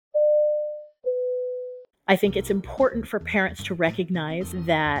I think it's important for parents to recognize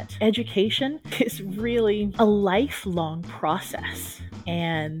that education is really a lifelong process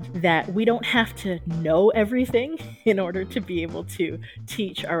and that we don't have to know everything in order to be able to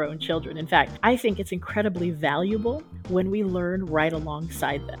teach our own children. In fact, I think it's incredibly valuable when we learn right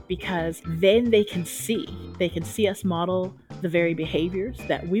alongside them because then they can see us model the very behaviors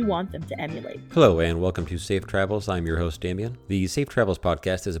that we want them to emulate. Hello and welcome to Safe Travels. I'm your host, Damien. The Safe Travels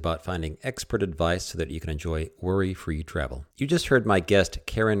podcast is about finding expert advice so that you can enjoy worry-free travel. You just heard my guest,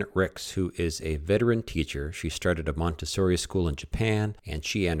 Karen Ricks, who is a veteran teacher. She started a Montessori school in Japan, and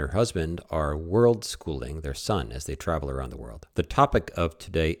she and her husband are world schooling their son as they travel around the world. The topic of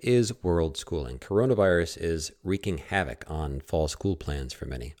today is world schooling. Coronavirus is wreaking havoc on fall school plans for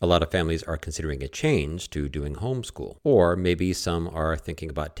many. A lot of families are considering a change to doing homeschool, or maybe some are thinking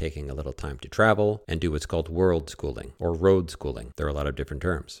about taking a little time to travel and do what's called world schooling or road schooling. There are a lot of different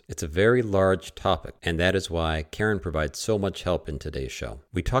terms. It's a very large topic, and that is why Karen provides so much help in today's show.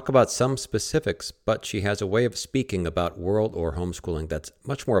 We talk about some specifics, but she has a way of speaking about world or homeschooling that's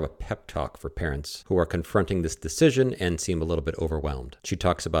much more of a pep talk for parents who are confronting this decision and seem a little bit overwhelmed. She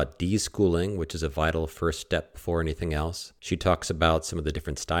talks about deschooling, which is a vital first step before anything else. She talks about some of the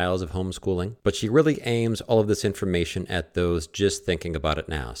different styles of homeschooling, but she really aims all of this information at those just thinking about it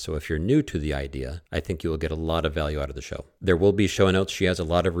now. So if you're new to the idea, I think you will get a lot of value out of the show. There will be show notes. She has a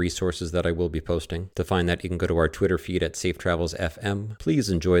lot of resources that I will be posting. To find that, you can go to our Twitter feed at Safe Travels FM. Please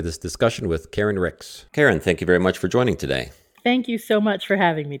enjoy this discussion with Karen Ricks. Karen, thank you very much for joining today. Thank you so much for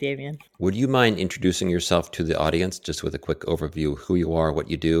having me, Damien. Would you mind introducing yourself to the audience just with a quick overview of who you are, what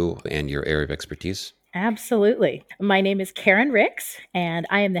you do, and your area of expertise? Absolutely. My name is Karen Ricks, and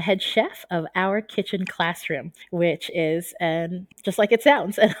I am the head chef of Our Kitchen Classroom, which is, just like it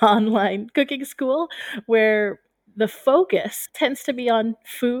sounds, an online cooking school where the focus tends to be on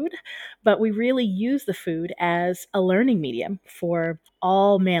food, but we really use the food as a learning medium for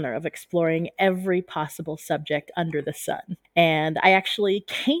all manner of exploring every possible subject under the sun. And I actually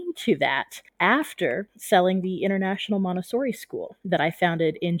came to that after selling the International Montessori School that I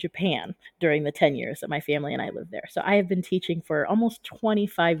founded in Japan during the 10 years that my family and I lived there. So I have been teaching for almost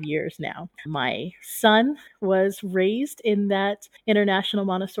 25 years now. My son was raised in that International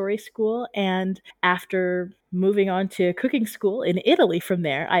Montessori School, and after moving on to cooking school in Italy from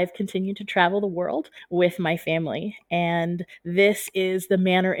there, I have continued to travel the world with my family. And this is the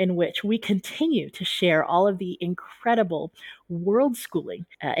manner in which we continue to share all of the incredible world schooling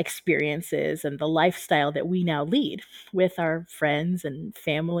experiences and the lifestyle that we now lead with our friends and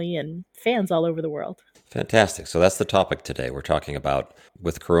family and fans all over the world. Fantastic. So that's the topic today. We're talking about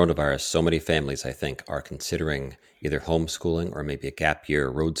with coronavirus, so many families, I think, are considering either homeschooling or maybe a gap year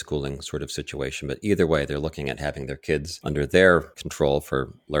road schooling sort of situation. But either way, they're looking at having their kids under their control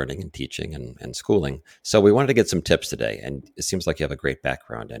for learning and teaching and schooling. So we wanted to get some tips today, and it seems like you have a great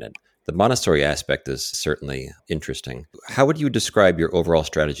background in it. The Montessori aspect is certainly interesting. How would you describe your overall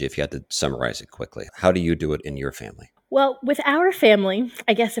strategy if you had to summarize it quickly? How do you do it in your family? Well, with our family,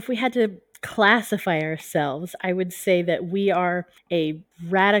 I guess if we had to classify ourselves, I would say that we are a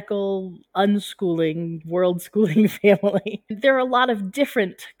radical unschooling, world schooling family. There are a lot of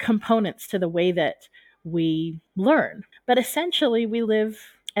different components to the way that we learn, but essentially we live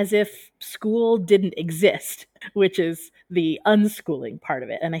as if school didn't exist, which is the unschooling part of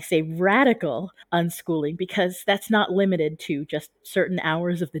it. And I say radical unschooling because that's not limited to just certain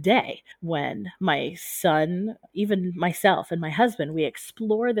hours of the day. When my son, even myself and my husband, we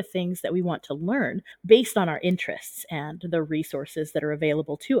explore the things that we want to learn based on our interests and the resources that are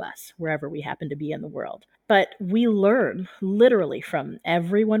available to us wherever we happen to be in the world. But we learn literally from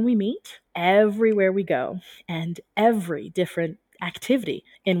everyone we meet, everywhere we go, and every different activity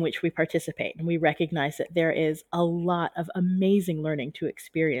in which we participate. And we recognize that there is a lot of amazing learning to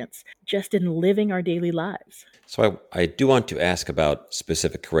experience just in living our daily lives. So I do want to ask about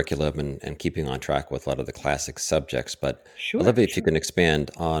specific curriculum and keeping on track with a lot of the classic subjects, but Sure. Olivia, if you can expand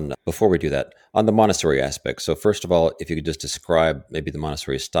on, before we do that, on the Montessori aspect. So first of all, if you could just describe maybe the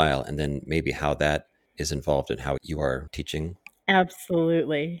Montessori style and then maybe how that is involved in how you are teaching.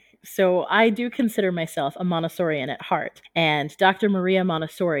 Absolutely. So I do consider myself a Montessorian at heart. And Dr. Maria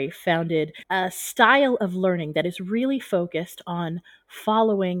Montessori founded a style of learning that is really focused on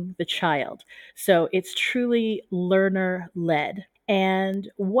following the child. So it's truly learner led. And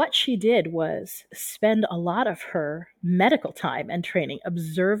what she did was spend a lot of her medical time and training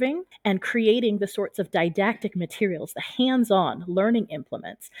observing and creating the sorts of didactic materials, the hands-on learning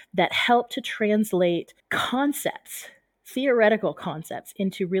implements that help to translate concepts, theoretical concepts,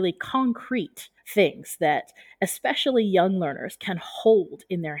 into really concrete things that especially young learners can hold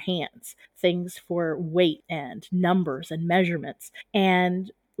in their hands, things for weight and numbers and measurements.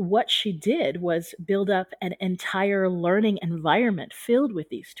 And what she did was build up an entire learning environment filled with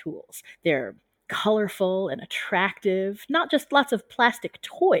these tools. They're colorful and attractive, not just lots of plastic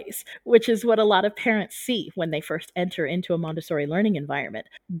toys, which is what a lot of parents see when they first enter into a Montessori learning environment,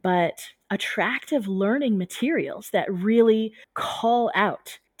 but attractive learning materials that really call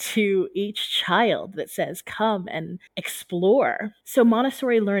out to each child, that says, come and explore. So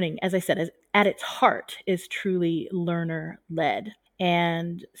Montessori learning, as I said, is at its heart is truly learner led.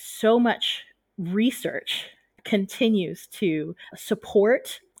 And so much research continues to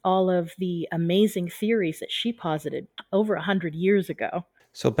support all of the amazing theories that she posited over 100 years ago.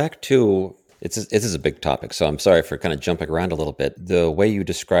 So back to this is a big topic, so I'm sorry for kind of jumping around a little bit. The way you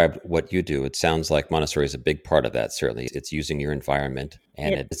described what you do, it sounds like Montessori is a big part of that. Certainly, it's using your environment,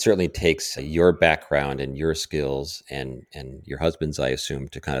 and it certainly takes your background and your skills and your husband's, I assume,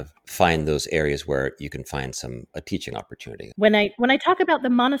 to kind of find those areas where you can find a teaching opportunity. When I talk about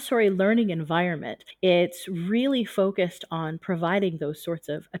the Montessori learning environment, it's really focused on providing those sorts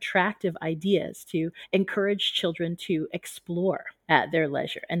of attractive ideas to encourage children to explore at their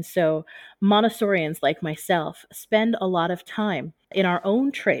leisure. And so Montessorians like myself spend a lot of time in our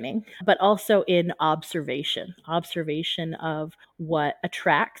own training, but also in observation of what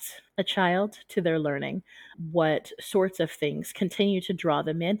attracts a child to their learning, what sorts of things continue to draw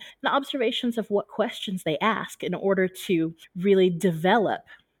them in, and observations of what questions they ask in order to really develop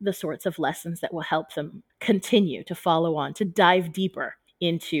the sorts of lessons that will help them continue to follow on, to dive deeper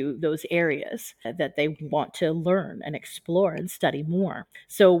into those areas that they want to learn and explore and study more.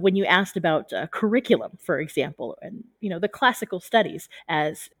 So when you asked about curriculum, for example, and the classical studies,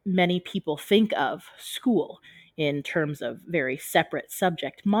 as many people think of school in terms of very separate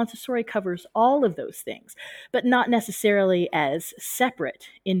subject, Montessori covers all of those things, but not necessarily as separate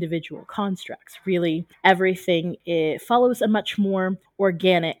individual constructs. Really, everything follows a much more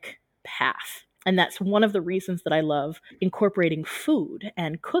organic path. And that's one of the reasons that I love incorporating food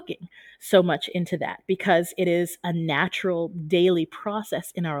and cooking so much into that, because it is a natural daily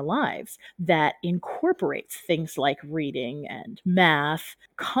process in our lives that incorporates things like reading and math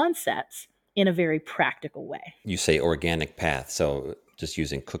concepts in a very practical way. You say organic path, so just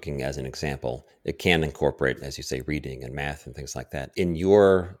using cooking as an example, it can incorporate, as you say, reading and math and things like that. In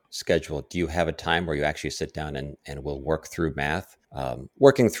your schedule, do you have a time where you actually sit down and will work through math,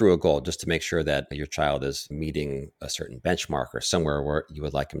 working through a goal just to make sure that your child is meeting a certain benchmark or somewhere where you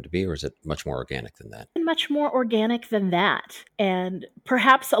would like him to be, or is it much more organic than that? Much more organic than that. And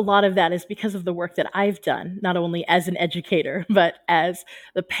perhaps a lot of that is because of the work that I've done, not only as an educator, but as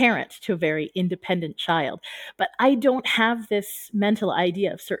the parent to a very independent child. But I don't have this mental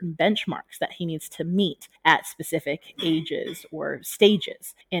idea of certain benchmarks that he needs to meet at specific ages or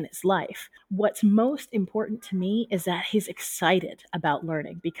stages in his life. What's most important to me is that he's excited about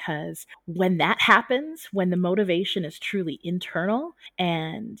learning, because when that happens, when the motivation is truly internal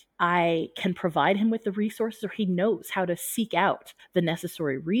and I can provide him with the resources, or he knows how to seek out the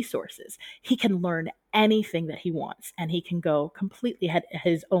necessary resources, he can learn anything that he wants, and he can go completely at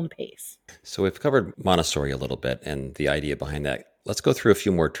his own pace. So we've covered Montessori a little bit and the idea behind that. Let's go through a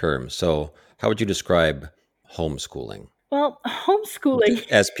few more terms. So how would you describe homeschooling? Well, homeschooling,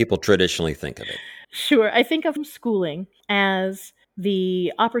 as people traditionally think of it. Sure. I think of homeschooling as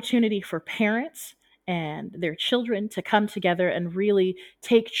the opportunity for parents and their children to come together and really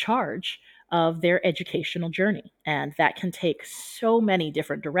take charge of their educational journey. And that can take so many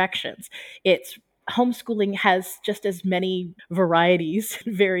different directions. It's Homeschooling has just as many varieties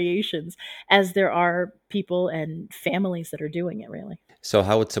and variations as there are people and families that are doing it, really. So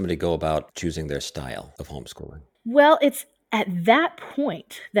how would somebody go about choosing their style of homeschooling? Well, it's at that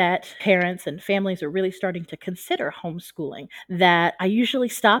point that parents and families are really starting to consider homeschooling that I usually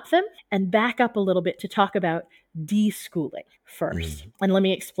stop them and back up a little bit to talk about deschooling first. And let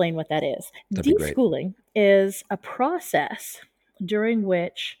me explain what that is. That'd be great. Deschooling is a process during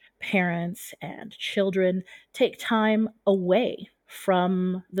which parents and children take time away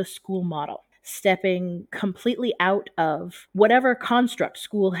from the school model, stepping completely out of whatever construct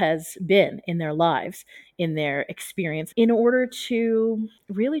school has been in their lives, in their experience, in order to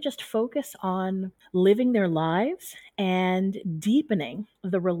really just focus on living their lives and deepening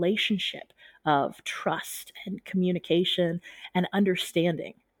the relationship of trust and communication and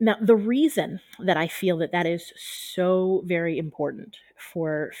understanding. Now, the reason that I feel that that is so very important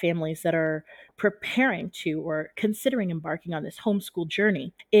for families that are preparing to or considering embarking on this homeschool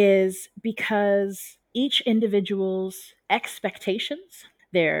journey is because each individual's expectations,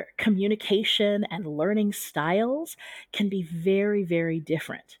 their communication and learning styles can be very, very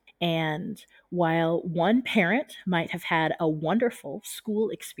different. And while one parent might have had a wonderful school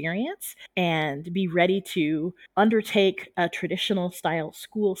experience and be ready to undertake a traditional style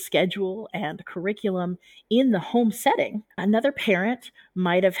school schedule and curriculum in the home setting, another parent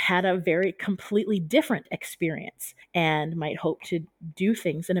might have had a very completely different experience and might hope to do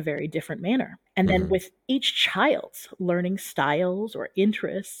things in a very different manner. And then Hmm. with each child's learning styles or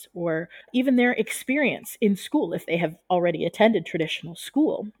interests, or even their experience in school, if they have already attended traditional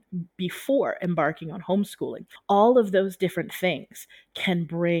school before embarking on homeschooling, all of those different things can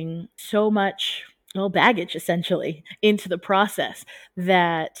bring so much, well, baggage essentially into the process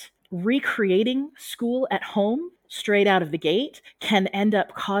that recreating school at home straight out of the gate can end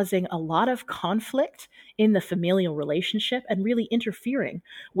up causing a lot of conflict in the familial relationship and really interfering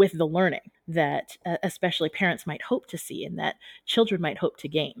with the learning that especially parents might hope to see and that children might hope to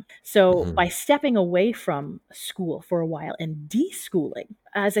gain. So, by Hmm. stepping away from school for a while and deschooling,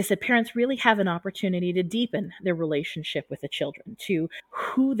 as I said, parents really have an opportunity to deepen their relationship with the children, to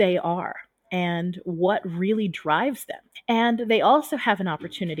who they are and what really drives them. And they also have an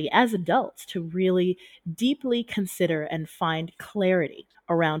opportunity as adults to really deeply consider and find clarity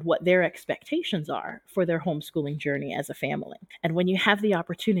around what their expectations are for their homeschooling journey as a family. And when you have the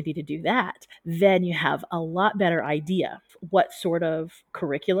opportunity to do that, then you have a lot better idea what sort of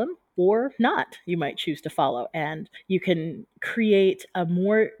curriculum or not you might choose to follow. And you can create a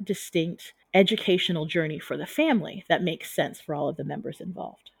more distinct educational journey for the family that makes sense for all of the members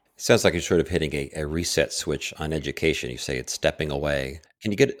involved. Sounds like you're sort of hitting a reset switch on education. You say it's stepping away.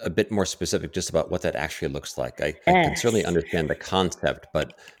 Can you get a bit more specific just about what that actually looks like? I can certainly Yes. understand the concept,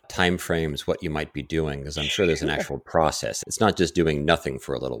 but time frames, what you might be doing, because I'm sure there's an Sure. actual process. It's not just doing nothing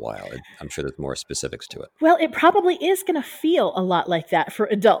for a little while. I'm sure there's more specifics to it. Well, it probably is going to feel a lot like that for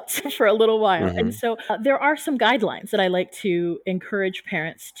adults for a little while. And Hmm. so there are some guidelines that I like to encourage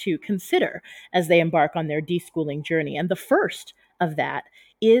parents to consider as they embark on their deschooling journey. And the first of that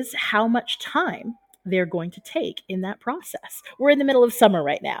is how much time they're going to take in that process. We're in the middle of summer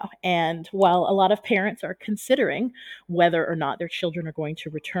right now. And while a lot of parents are considering whether or not their children are going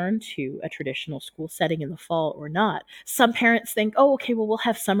to return to a traditional school setting in the fall or not, some parents think, oh, okay, well, we'll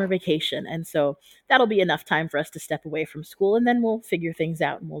have summer vacation. And so that'll be enough time for us to step away from school, and then we'll figure things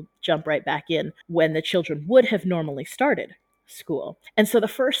out and we'll jump right back in when the children would have normally started school. And so the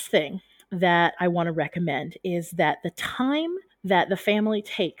first thing that I want to recommend is that the time that the family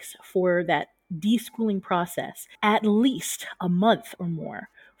takes for that deschooling process, at least a month or more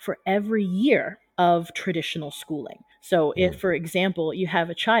for every year of traditional schooling. So, if, for example, you have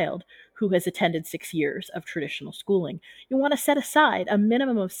a child who has attended 6 years of traditional schooling, you want to set aside a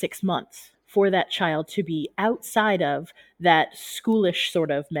minimum of 6 months for that child to be outside of that schoolish sort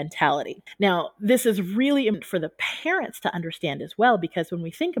of mentality. Now, this is really important for the parents to understand as well, because when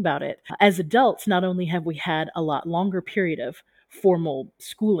we think about it, as adults, not only have we had a lot longer period of formal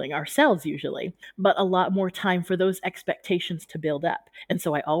schooling ourselves usually, but a lot more time for those expectations to build up. And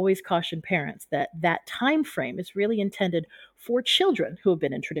so I always caution parents that that time frame is really intended for children who have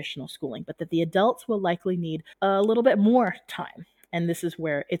been in traditional schooling, but that the adults will likely need a little bit more time. And this is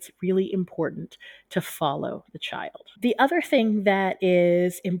where it's really important to follow the child. The other thing that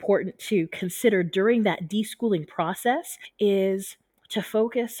is important to consider during that deschooling process is to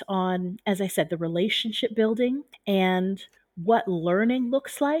focus on, as I said, the relationship building and what learning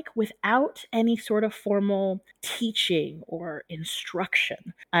looks like without any sort of formal teaching or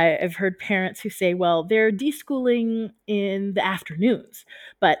instruction. I've heard parents who say, well, they're deschooling in the afternoons,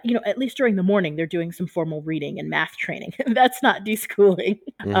 but at least during the morning, they're doing some formal reading and math training. That's not deschooling.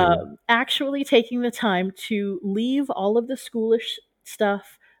 Hmm. Actually taking the time to leave all of the schoolish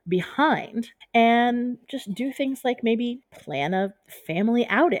stuff behind and just do things like maybe plan a family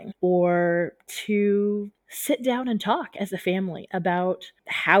outing or to sit down and talk as a family about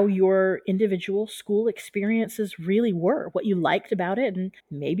how your individual school experiences really were, what you liked about it, and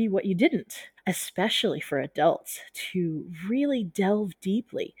maybe what you didn't, especially for adults to really delve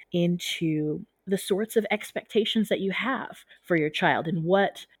deeply into the sorts of expectations that you have for your child and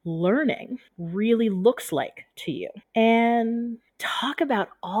what learning really looks like to you. And talk about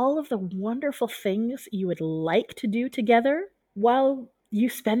all of the wonderful things you would like to do together while you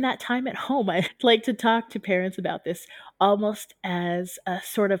spend that time at home. I like to talk to parents about this almost as a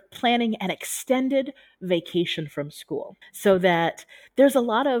sort of planning an extended vacation from school so that there's a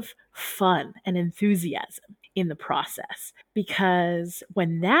lot of fun and enthusiasm in the process, because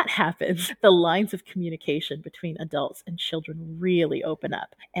when that happens, the lines of communication between adults and children really open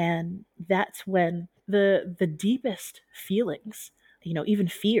up, and that's when the deepest feelings even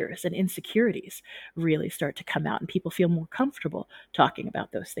fears and insecurities really start to come out, and people feel more comfortable talking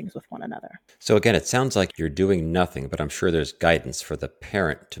about those things with one another. So again, it sounds like you're doing nothing, but I'm sure there's guidance for the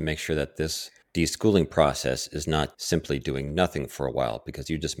parent to make sure that this deschooling process is not simply doing nothing for a while, because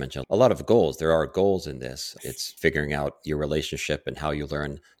you just mentioned a lot of goals. There are goals in this. It's figuring out your relationship and how you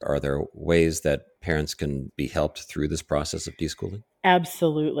learn. Are there ways that parents can be helped through this process of deschooling?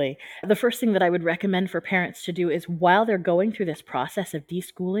 Absolutely. The first thing that I would recommend for parents to do is, while they're going through this process of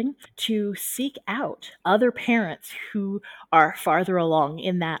deschooling, to seek out other parents who are farther along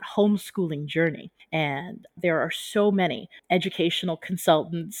in that homeschooling journey. And there are so many educational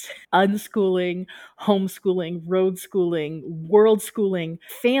consultants, unschooling, homeschooling, road schooling, world schooling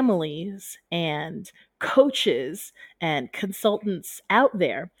families, and coaches and consultants out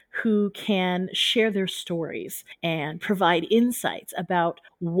there who can share their stories and provide insights about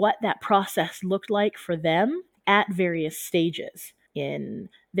what that process looked like for them at various stages in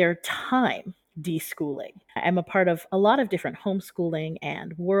their time deschooling. I'm a part of a lot of different homeschooling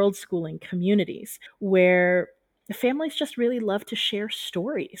and world schooling communities where families just really love to share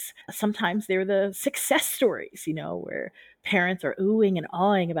stories. Sometimes they're the success stories, where parents are oohing and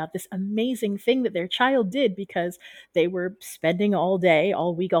awing about this amazing thing that their child did because they were spending all day,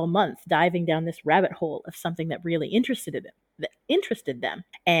 all week, all month diving down this rabbit hole of something that really interested them.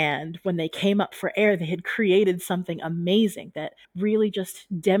 And when they came up for air, they had created something amazing that really just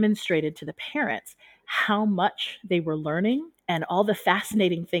demonstrated to the parents how much they were learning and all the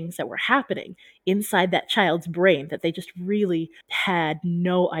fascinating things that were happening inside that child's brain that they just really had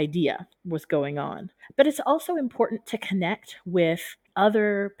no idea was going on. But it's also important to connect with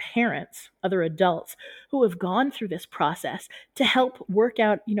other parents, other adults who have gone through this process to help work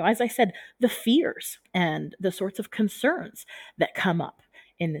out, as I said, the fears and the sorts of concerns that come up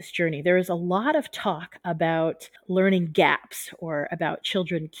in this journey. There is a lot of talk about learning gaps or about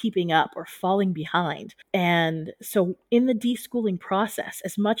children keeping up or falling behind. And so in the deschooling process,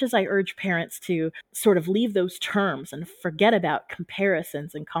 as much as I urge parents to sort of leave those terms and forget about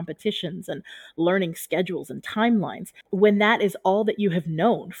comparisons and competitions and learning schedules and timelines, when that is all that you have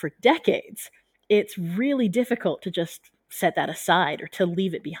known for decades, it's really difficult to just set that aside or to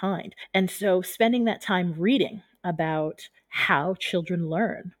leave it behind. And so spending that time reading about how children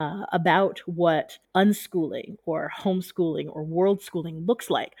learn, about what unschooling or homeschooling or world schooling looks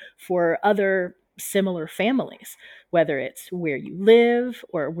like for other similar families, whether it's where you live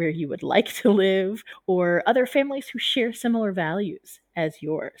or where you would like to live, or other families who share similar values as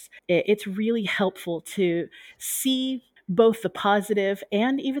yours. It's really helpful to see both the positive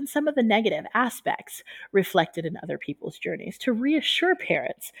and even some of the negative aspects reflected in other people's journeys, to reassure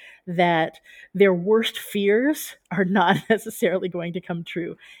parents that their worst fears are not necessarily going to come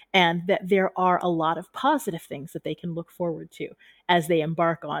true, and that there are a lot of positive things that they can look forward to as they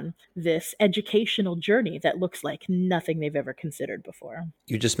embark on this educational journey that looks like nothing they've ever considered before.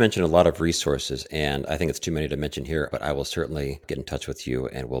 You just mentioned a lot of resources, and I think it's too many to mention here, but I will certainly get in touch with you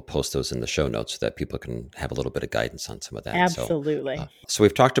and we'll post those in the show notes so that people can have a little bit of guidance on some of that. Absolutely. So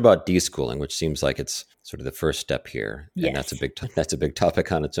we've talked about deschooling, which seems like it's sort of the first step here. Yes. And that's a big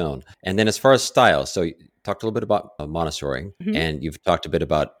topic on its own. And then as far as style, so you talked a little bit about Montessori, and you've talked a bit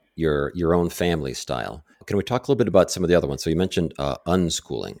about your own family style. Can we talk a little bit about some of the other ones? So you mentioned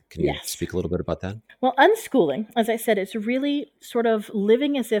unschooling. Can you speak a little bit about that? Well, unschooling, as I said, is really sort of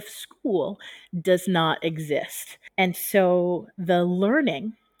living as if school does not exist. And so the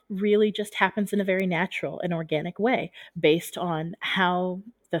learning really just happens in a very natural and organic way based on how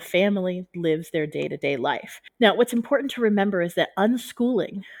the family lives their day-to-day life. Now, what's important to remember is that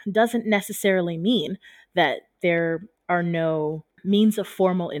unschooling doesn't necessarily mean that there are no means of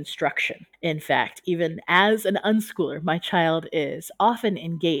formal instruction. In fact, even as an unschooler, my child is often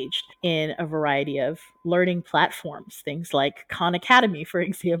engaged in a variety of learning platforms, things like Khan Academy, for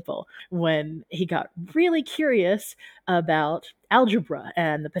example, when he got really curious about algebra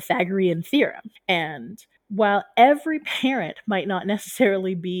and the Pythagorean theorem. And while every parent might not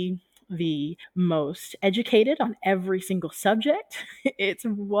necessarily be the most educated on every single subject, it's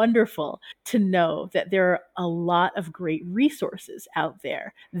wonderful to know that there are a lot of great resources out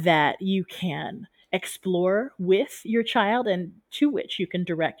there that you can explore with your child and to which you can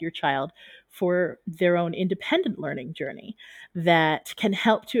direct your child for their own independent learning journey that can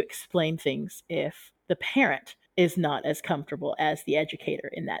help to explain things if the parent is not as comfortable as the educator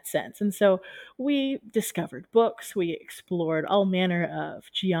in that sense. And so we discovered books, we explored all manner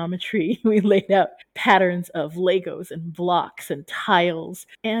of geometry, we laid out patterns of Legos and blocks and tiles.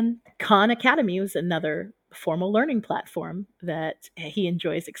 And Khan Academy was another formal learning platform that he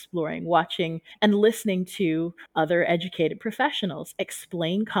enjoys exploring, watching and listening to other educated professionals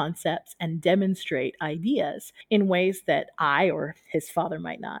explain concepts and demonstrate ideas in ways that I or his father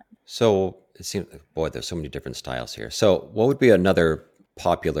might not. So it seems, boy, there's so many different styles here. So what would be another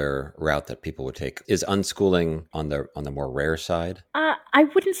popular route that people would take? Is unschooling on the more rare side? I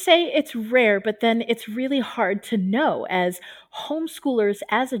wouldn't say it's rare, but then it's really hard to know, as homeschoolers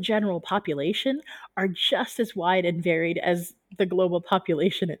as a general population are just as wide and varied as the global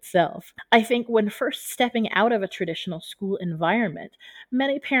population itself. I think when first stepping out of a traditional school environment,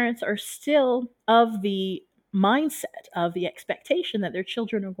 many parents are still of the mindset, of the expectation that their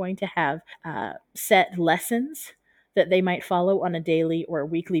children are going to have set lessons that they might follow on a daily or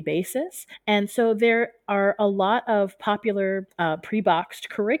weekly basis. And so there are a lot of popular pre-boxed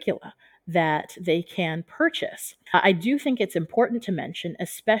curricula that they can purchase. I do think it's important to mention,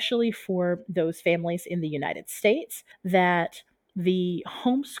 especially for those families in the United States, that the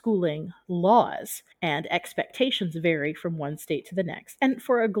homeschooling laws and expectations vary from one state to the next, and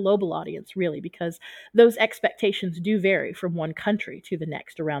for a global audience, really, because those expectations do vary from one country to the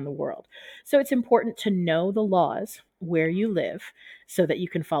next around the world. So it's important to know the laws where you live so that you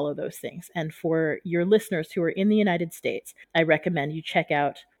can follow those things. And for your listeners who are in the United States, I recommend you check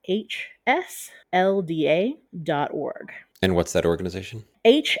out hslda.org. And what's that organization?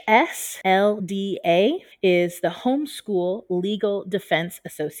 HSLDA is the Homeschool Legal Defense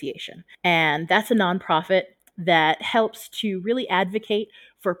Association, and that's a nonprofit that helps to really advocate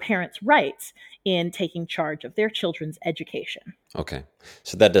for parents' rights in taking charge of their children's education. Okay,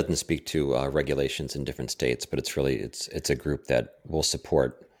 so that doesn't speak to regulations in different states, but it's a group that will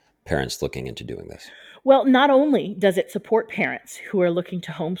support parents looking into doing this. Well, not only does it support parents who are looking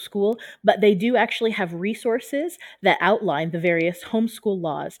to homeschool, but they do actually have resources that outline the various homeschool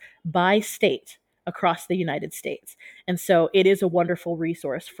laws by state across the United States. And so it is a wonderful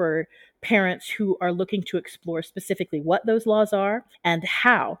resource for parents who are looking to explore specifically what those laws are and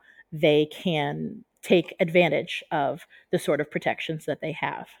how they can take advantage of the sort of protections that they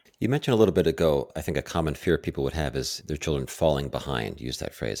have. You mentioned a little bit ago, I think a common fear people would have is their children falling behind, use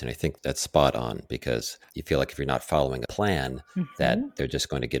that phrase. And I think that's spot on, because you feel like if you're not following a plan, that Mhm. they're just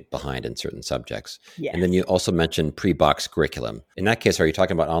going to get behind in certain subjects. Yes. And then you also mentioned pre-box curriculum. In that case, are you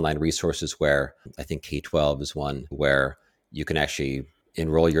talking about online resources where I think K-12 is one where you can actually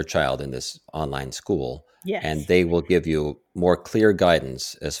enroll your child in this online school? Yes. And they will give you more clear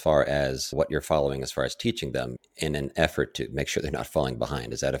guidance as far as what you're following, as far as teaching them, in an effort to make sure they're not falling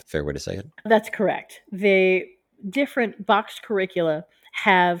behind. Is that a fair way to say it? That's correct. The different boxed curricula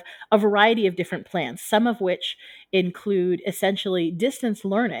have a variety of different plans, some of which include essentially distance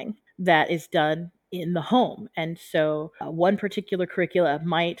learning that is done in the home. And so one particular curricula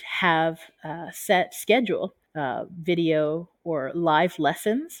might have a set schedule, video or live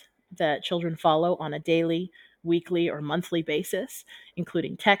lessons that children follow on a daily, weekly, or monthly basis,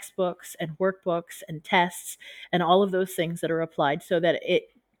 including textbooks and workbooks and tests and all of those things that are applied so that it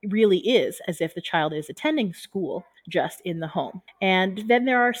really is as if the child is attending school just in the home. And then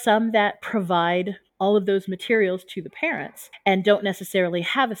there are some that provide all of those materials to the parents and don't necessarily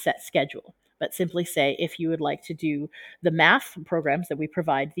have a set schedule, but simply say, if you would like to do the math programs that we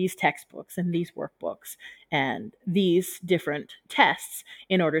provide, these textbooks and these workbooks and these different tests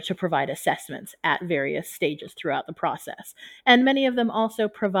in order to provide assessments at various stages throughout the process. And many of them also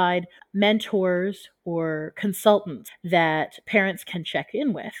provide mentors or consultants that parents can check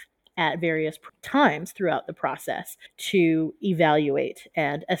in with at various times throughout the process to evaluate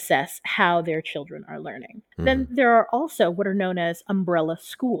and assess how their children are learning. Mm-hmm. Then there are also what are known as umbrella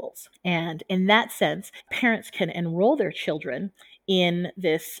schools. And in that sense, parents can enroll their children in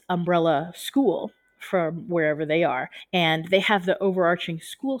this umbrella school from wherever they are. And they have the overarching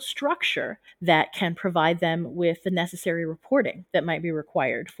school structure that can provide them with the necessary reporting that might be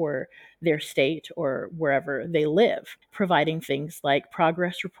required for their state or wherever they live, providing things like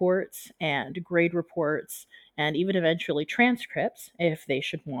progress reports and grade reports and even eventually transcripts if they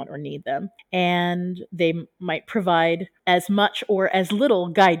should want or need them. And they might provide as much or as little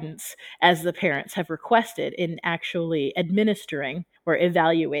guidance as the parents have requested in actually administering or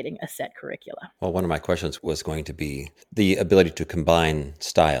evaluating a set curricula. Well, one of my questions was going to be the ability to combine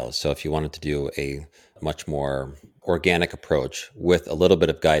styles. So if you wanted to do a much more organic approach with a little bit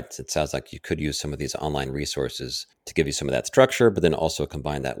of guidance, it sounds like you could use some of these online resources to give you some of that structure, but then also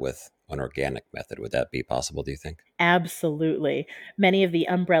combine that with an organic method. Would that be possible, do you think? Absolutely. Many of the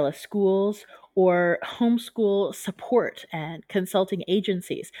umbrella schools or homeschool support and consulting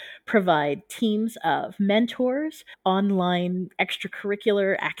agencies provide teams of mentors, online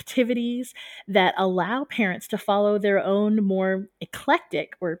extracurricular activities that allow parents to follow their own more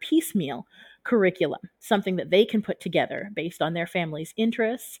eclectic or piecemeal curriculum, something that they can put together based on their family's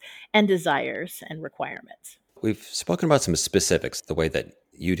interests and desires and requirements. We've spoken about some specifics, the way that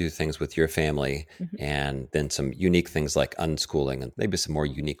you do things with your family, Mhm. and then some unique things like unschooling and maybe some more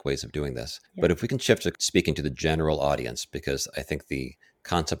unique ways of doing this. Yeah. But if we can shift to speaking to the general audience, because I think the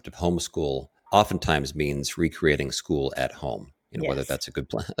concept of homeschool oftentimes means recreating school at home. Whether Yes. that's a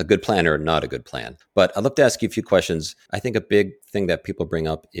good plan or not a good plan. But I'd love to ask you a few questions. I think a big thing that people bring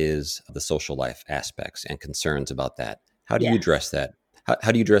up is the social life aspects and concerns about that. How do you Yes. address that?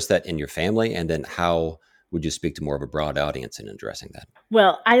 How do you address that in your family? And then how would you speak to more of a broad audience in addressing that?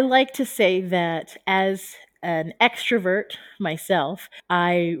 Well, I like to say that as an extrovert myself,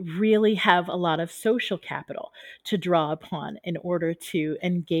 I really have a lot of social capital to draw upon in order to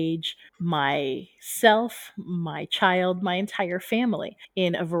engage myself, my child, my entire family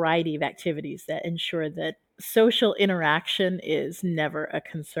in a variety of activities that ensure that social interaction is never a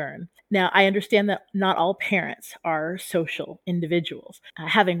concern. Now, I understand that not all parents are social individuals.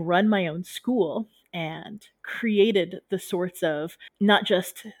 Having run my own school and created the sorts of not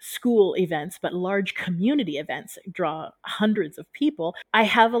just school events, but large community events that draw hundreds of people, I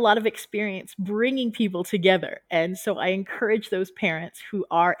have a lot of experience bringing people together. And so I encourage those parents who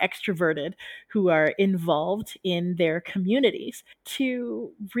are extroverted, who are involved in their communities,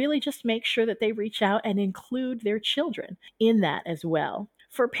 to really just make sure that they reach out and include their children in that as well.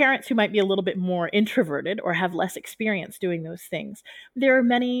 For parents who might be a little bit more introverted or have less experience doing those things, there are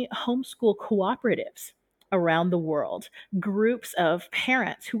many homeschool cooperatives around the world, groups of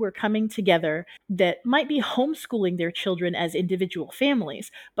parents who are coming together that might be homeschooling their children as individual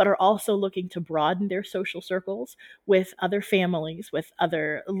families, but are also looking to broaden their social circles with other families, with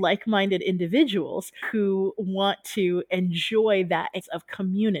other like minded individuals who want to enjoy that of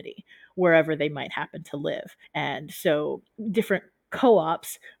community wherever they might happen to live. And so different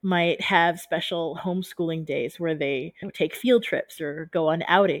co-ops might have special homeschooling days where they take field trips or go on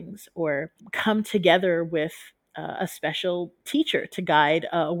outings or come together with a special teacher to guide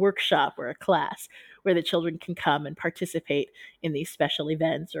a workshop or a class where the children can come and participate in these special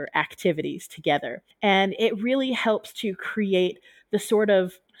events or activities together. And it really helps to create the sort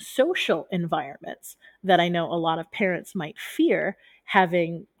of social environments that I know a lot of parents might fear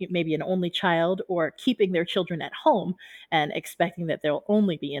having maybe an only child or keeping their children at home and expecting that they'll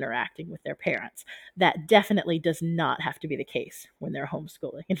only be interacting with their parents. That definitely does not have to be the case when they're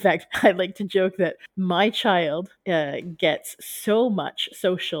homeschooling. In fact, I like to joke that my child gets so much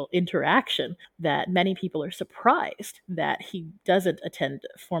social interaction that many people are surprised that he doesn't attend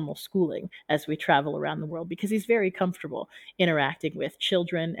formal schooling as we travel around the world because he's very comfortable interacting with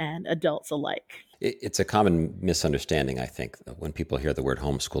children and adults alike. It's a common misunderstanding, I think. When people hear the word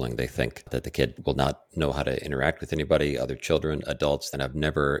homeschooling, they think that the kid will not know how to interact with anybody, other children, adults, and I've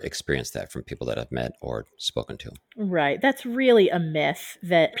never experienced that from people that I've met or spoken to. Right. That's really a myth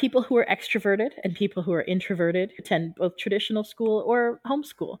that people who are extroverted and people who are introverted attend both traditional school or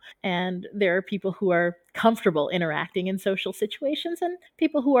homeschool. And there are people who are comfortable interacting in social situations and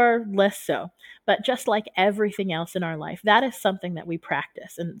people who are less so. But just like everything else in our life, that is something that we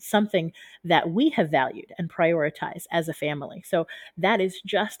practice and something that we have valued and prioritized as a family. So that is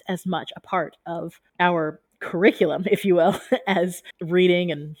just as much a part of our curriculum, if you will, as reading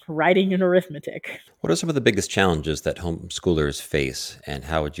and writing and arithmetic. What are some of the biggest challenges that homeschoolers face, and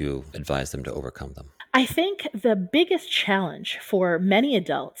how would you advise them to overcome them? I think the biggest challenge for many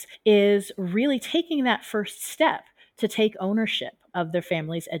adults is really taking that first step to take ownership of their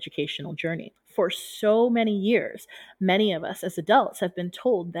family's educational journey. For so many years, many of us as adults have been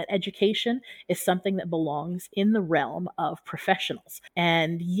told that education is something that belongs in the realm of professionals.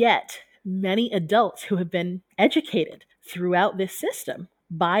 And yet, many adults who have been educated throughout this system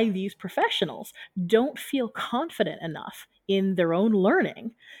by these professionals don't feel confident enough in their own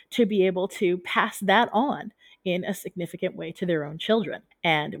learning to be able to pass that on in a significant way to their own children.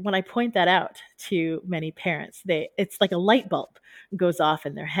 And when I point that out to many parents, it's like a light bulb goes off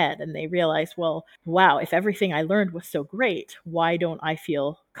in their head and they realize, well, wow, if everything I learned was so great, why don't I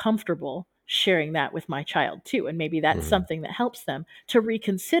feel comfortable sharing that with my child too? And maybe that's Mm-hmm. something that helps them to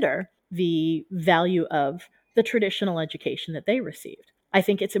reconsider the value of the traditional education that they received. I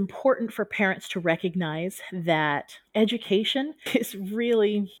think it's important for parents to recognize that education is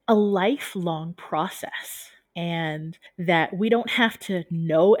really a lifelong process. and that we don't have to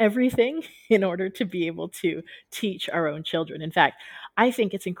know everything in order to be able to teach our own children. In fact, I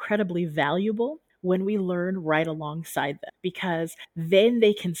think it's incredibly valuable when we learn right alongside them, because then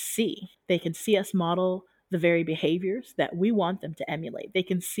they can see us model the very behaviors that we want them to emulate. They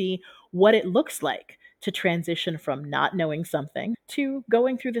can see what it looks like to transition from not knowing something to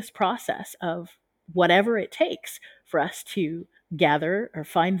going through this process of whatever it takes for us to gather or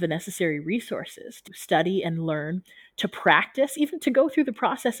find the necessary resources to study and learn, to practice, even to go through the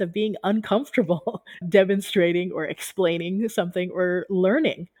process of being uncomfortable demonstrating or explaining something or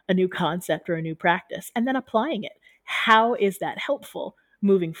learning a new concept or a new practice, and then applying it. How is that helpful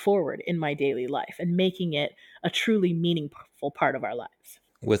moving forward in my daily life and making it a truly meaningful part of our lives?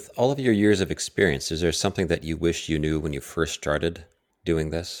 With all of your years of experience, is there something that you wish you knew when you first started doing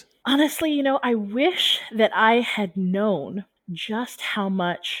this? Honestly, I wish that I had known just how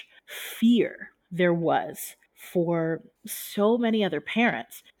much fear there was for so many other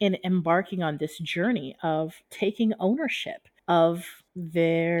parents in embarking on this journey of taking ownership of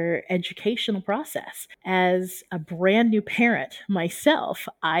their educational process. As a brand new parent myself,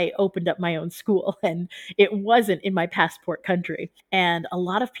 I opened up my own school and it wasn't in my passport country. And a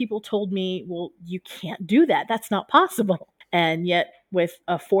lot of people told me, well, you can't do that. That's not possible. And yet, with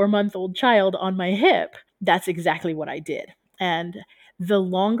a 4-month-old child on my hip, that's exactly what I did. And the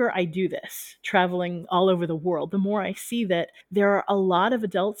longer I do this, traveling all over the world, the more I see that there are a lot of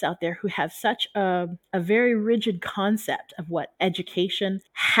adults out there who have such a very rigid concept of what education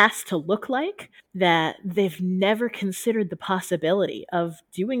has to look like that they've never considered the possibility of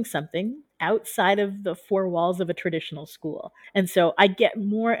doing something outside of the four walls of a traditional school. And so I get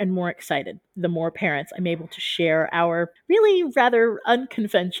more and more excited the more parents I'm able to share our really rather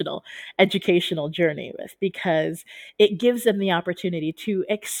unconventional educational journey with, because it gives them the opportunity to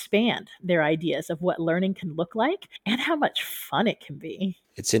expand their ideas of what learning can look like and how much fun it can be.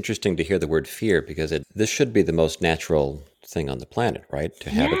 It's interesting to hear the word fear because this should be the most natural thing on the planet, right?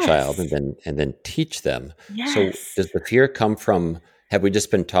 To have a child Yes. and then teach them. So Yes. does the fear come from, have we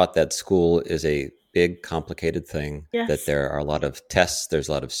just been taught that school is a big complicated thing, that Yes. there are a lot of tests, there's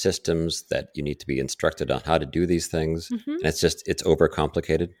a lot of systems that you need to be instructed on how to do these things, Mhm. and it's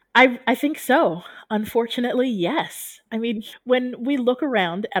overcomplicated? I think so. Unfortunately, yes. I mean, when we look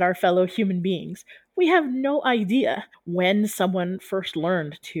around at our fellow human beings, we have no idea when someone first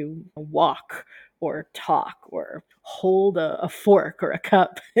learned to walk or talk or hold a fork or a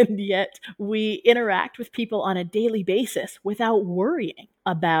cup. And yet we interact with people on a daily basis without worrying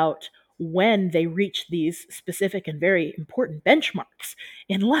about when they reach these specific and very important benchmarks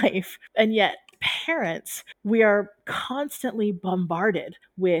in life. And yet, parents, we are constantly bombarded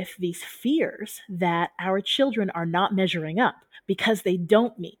with these fears that our children are not measuring up because they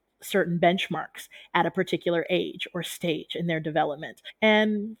don't meet certain benchmarks at a particular age or stage in their development.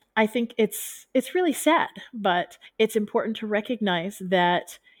 And I think it's really sad, but it's important to recognize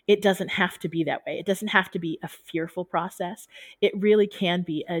that it doesn't have to be that way. It doesn't have to be a fearful process. It really can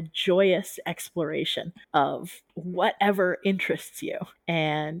be a joyous exploration of whatever interests you.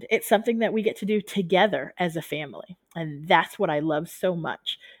 And it's something that we get to do together as a family. And that's what I love so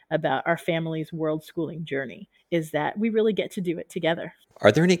much about our family's world schooling journey, is that we really get to do it together.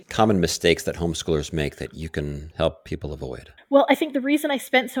 Are there any common mistakes that homeschoolers make that you can help people avoid? Well, I think the reason I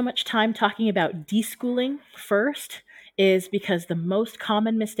spent so much time talking about deschooling first is because the most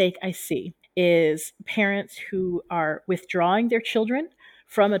common mistake I see is parents who are withdrawing their children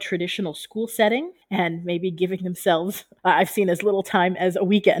from a traditional school setting and maybe giving themselves, I've seen, as little time as a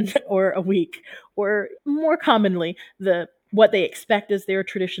weekend or a week, or more commonly, the what they expect is their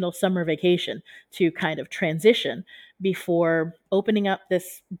traditional summer vacation to kind of transition before opening up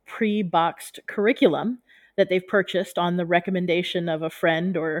this pre-boxed curriculum that they've purchased on the recommendation of a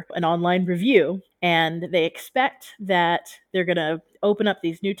friend or an online review. And they expect that they're going to open up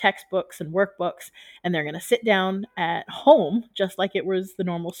these new textbooks and workbooks and they're going to sit down at home, just like it was the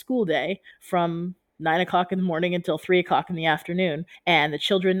normal school day, from 9 o'clock in the morning until 3 o'clock in the afternoon. And the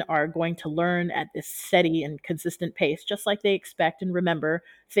children are going to learn at this steady and consistent pace, just like they expect and remember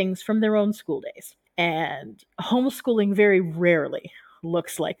things from their own school days. And homeschooling very rarely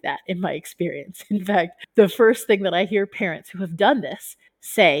looks like that in my experience. In fact, the first thing that I hear parents who have done this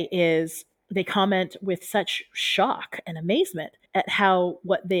say is they comment with such shock and amazement at how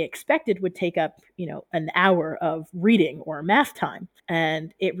what they expected would take up, an hour of reading or math time.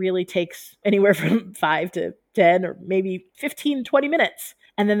 And it really takes anywhere from 5 to 10 or maybe 15, 20 minutes.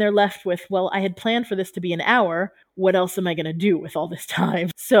 And then they're left with, well, I had planned for this to be an hour. What else am I going to do with all this time?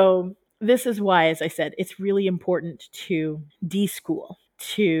 So this is why, as I said, it's really important to deschool,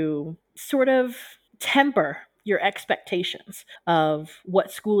 to sort of temper your expectations of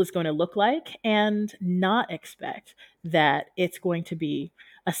what school is going to look like and not expect that it's going to be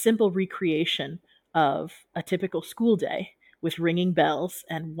a simple recreation of a typical school day with ringing bells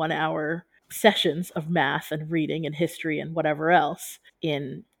and 1 hour sessions of math and reading and history and whatever else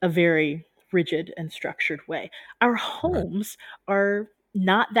in a very rigid and structured way. Our Right. homes are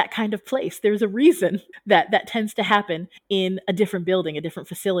not that kind of place. There's a reason that that tends to happen in a different building, a different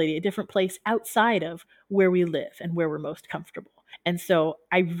facility, a different place outside of where we live and where we're most comfortable. And so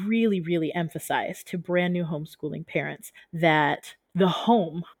I really, really emphasize to brand new homeschooling parents that the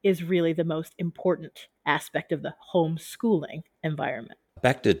home is really the most important aspect of the homeschooling environment.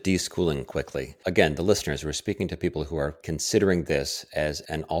 Back to deschooling quickly. Again, the listeners, we're speaking to people who are considering this as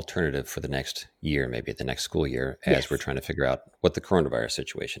an alternative for the next year, maybe the next school year, as we're Yes. trying to figure out what the coronavirus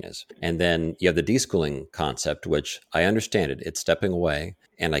situation is. And then you have the deschooling concept, which I understand it. It's stepping away,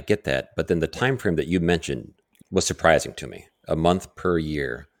 and I get that. But then the time frame that you mentioned was surprising to me. A month per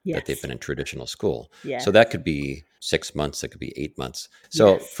year that they've Yes. been in traditional school. So Yes. that could be 6 months, that could be 8 months.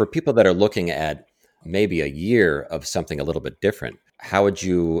 So Yes. for people that are looking at maybe a year of something a little bit different, how would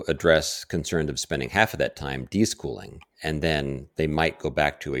you address concerns of spending half of that time deschooling and then they might go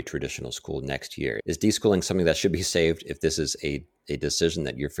back to a traditional school next year? Is deschooling something that should be saved if this is a decision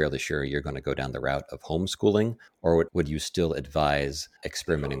that you're fairly sure you're going to go down the route of homeschooling? Or would you still advise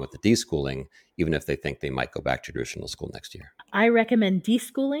experimenting with the deschooling, even if they think they might go back to traditional school next year? I recommend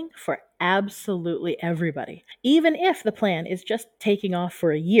deschooling for absolutely everybody, even if the plan is just taking off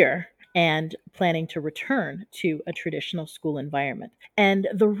for a year and planning to return to a traditional school environment. And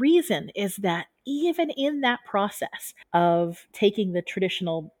the reason is that even in that process of taking the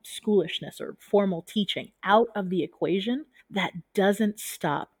traditional schoolishness or formal teaching out of the equation, that doesn't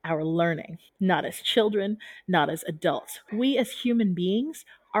stop our learning, not as children, not as adults. We as human beings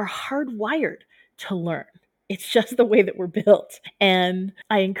are hardwired to learn. It's just the way that we're built. And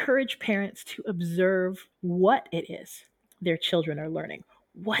I encourage parents to observe what it is their children are learning.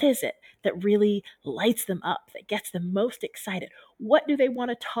 What is it that really lights them up, that gets them most excited? What do they want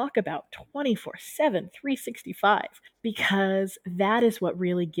to talk about 24/7, 365? Because that is what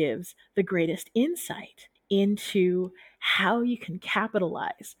really gives the greatest insight into how you can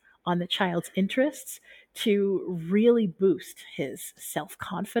capitalize on the child's interests to really boost his self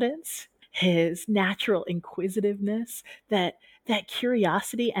confidence, his natural inquisitiveness, that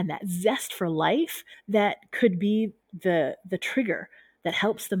curiosity and that zest for life that could be the trigger that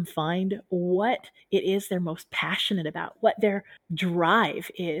helps them find what it is they're most passionate about, what their drive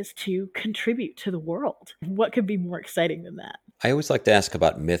is to contribute to the world. What could be more exciting than that? I always like to ask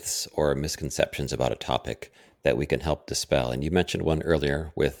about myths or misconceptions about a topic that we can help dispel. And you mentioned one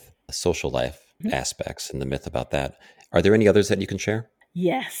earlier with social life Mhm. aspects and the myth about that. Are there any others that you can share?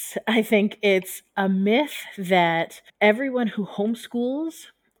 Yes, I think it's a myth that everyone who homeschools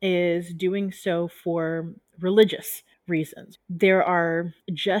is doing so for religious reasons. There are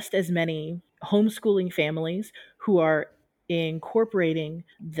just as many homeschooling families who are incorporating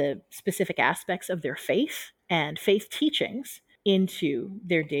the specific aspects of their faith and faith teachings into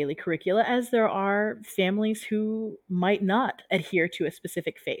their daily curricula as there are families who might not adhere to a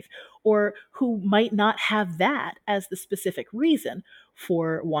specific faith or who might not have that as the specific reason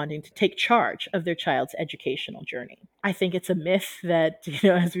for wanting to take charge of their child's educational journey. I think it's a myth that,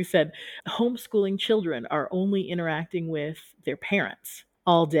 as we said, homeschooling children are only interacting with their parents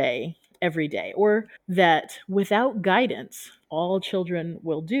all day, every day, or that without guidance, all children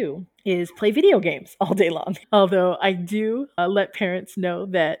will do is play video games all day long. Although I do let parents know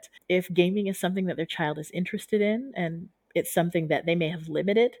that if gaming is something that their child is interested in and it's something that they may have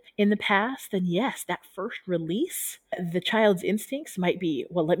limited in the past, then yes, that first release, the child's instincts might be,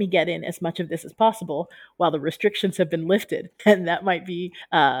 well, let me get in as much of this as possible while the restrictions have been lifted. And that might be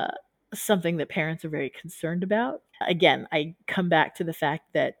something that parents are very concerned about. Again, I come back to the fact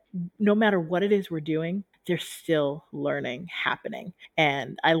that no matter what it is we're doing, there's still learning happening.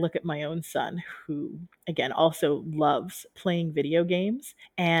 And I look at my own son, who, again, also loves playing video games,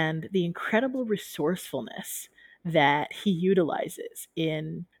 and the incredible resourcefulness that he utilizes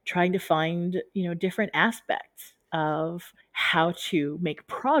in trying to find, different aspects of how to make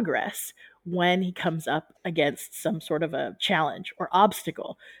progress when he comes up against some sort of a challenge or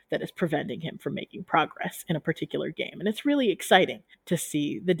obstacle that is preventing him from making progress in a particular game. And it's really exciting to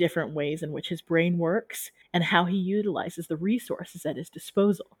see the different ways in which his brain works and how he utilizes the resources at his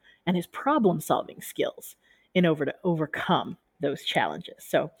disposal and his problem solving skills in order to overcome those challenges.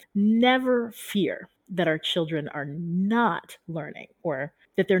 So never fear that our children are not learning or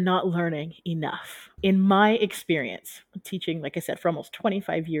that they're not learning enough. In my experience, teaching, like I said, for almost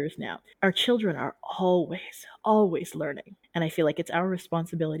 25 years now, our children are always learning. And I feel like it's our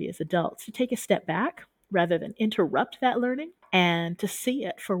responsibility as adults to take a step back rather than interrupt that learning and to see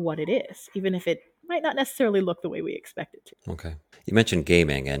it for what it is, even if it might not necessarily look the way we expect it to. Okay. You mentioned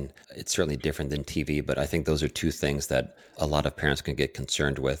gaming, and it's certainly different than TV, but I think those are two things that a lot of parents can get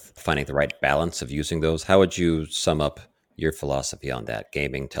concerned with, finding the right balance of using those. How would you sum up your philosophy on that?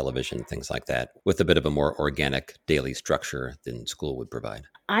 Gaming, television, things like that, with a bit of a more organic daily structure than school would provide.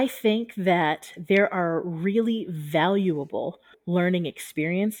 I think that there are really valuable learning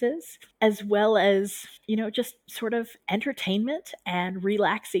experiences as well as, just sort of entertainment and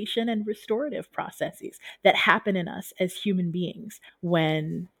relaxation and restorative processes that happen in us as human beings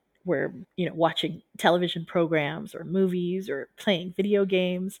when we're, watching television programs or movies or playing video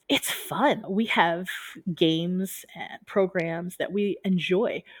games. It's fun. We have games and programs that we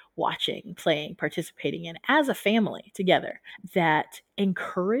enjoy watching, playing, participating in as a family together that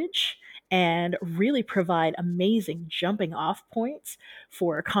encourage and really provide amazing jumping off points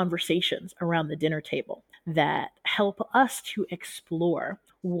for conversations around the dinner table that help us to explore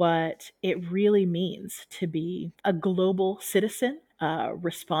what it really means to be a global citizen, a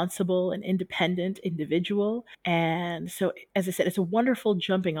responsible and independent individual. And so, as I said, it's a wonderful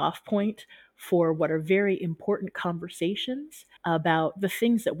jumping off point for what are very important conversations about the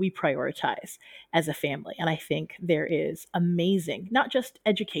things that we prioritize as a family. And I think there is amazing, not just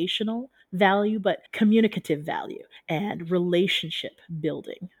educational value, but communicative value and relationship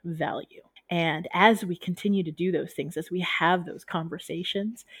building value. And as we continue to do those things, as we have those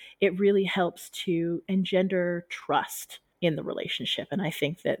conversations, it really helps to engender trust in the relationship. And I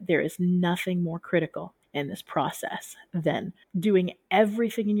think that there is nothing more critical in this process than doing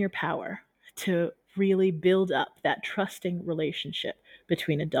everything in your power to really build up that trusting relationship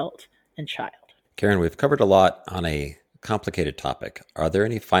between adult and child. Karen, we've covered a lot on a complicated topic. Are there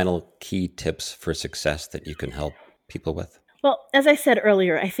any final key tips for success that you can help people with? Well, as I said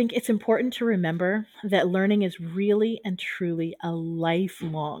earlier, I think it's important to remember that learning is really and truly a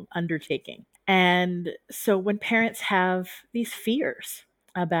lifelong undertaking. And so when parents have these fears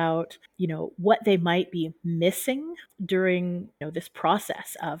about, what they might be missing during, this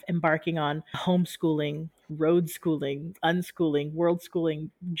process of embarking on homeschooling, road schooling, unschooling, world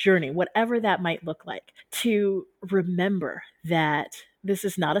schooling journey, whatever that might look like, to remember that this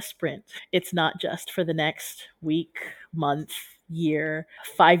is not a sprint. It's not just for the next week, month, year,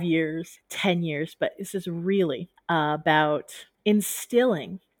 5 years, 10 years, but this is really about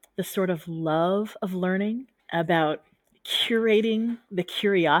instilling the sort of love of learning, about curating the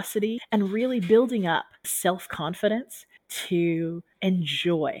curiosity, and really building up self-confidence to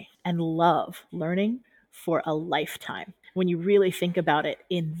enjoy and love learning for a lifetime. When you really think about it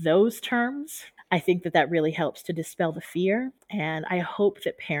in those terms, I think that really helps to dispel the fear. And I hope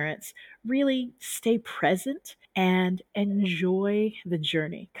that parents really stay present and enjoy the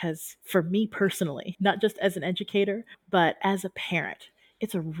journey. Because for me personally, not just as an educator, but as a parent,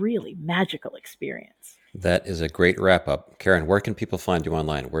 it's a really magical experience. That is a great wrap up. Karen, where can people find you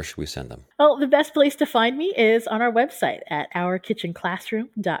online? Where should we send them? Well, the best place to find me is on our website at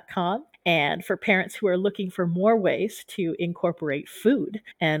ourkitchenclassroom.com. And for parents who are looking for more ways to incorporate food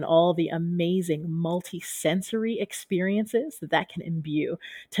and all the amazing multi-sensory experiences that can imbue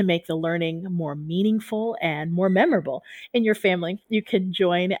to make the learning more meaningful and more memorable in your family, you can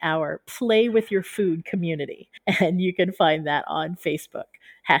join our Play with Your Food community. And you can find that on Facebook.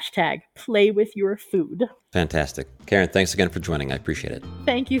 #PlayWithYourFood. Fantastic. Karen, thanks again for joining. I appreciate it.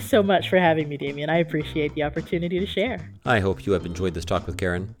 Thank you so much for having me, Damien. I appreciate the opportunity to share. I hope you have enjoyed this talk with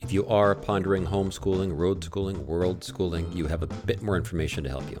Karen. If you are pondering homeschooling, road schooling, world schooling, you have a bit more information to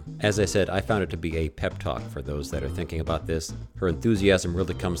help you. As I said, I found it to be a pep talk for those that are thinking about this. Her enthusiasm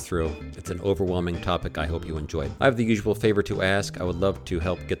really comes through. It's an overwhelming topic I hope you enjoyed. I have the usual favor to ask. I would love to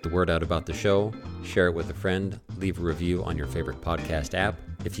help get the word out about the show. Share it with a friend. Leave a review on your favorite podcast app.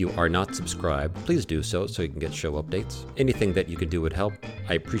 If you are not subscribed, please do so you can get show updates. Anything that you can do would help.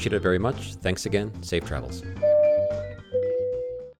 I appreciate it very much. Thanks again. Safe travels.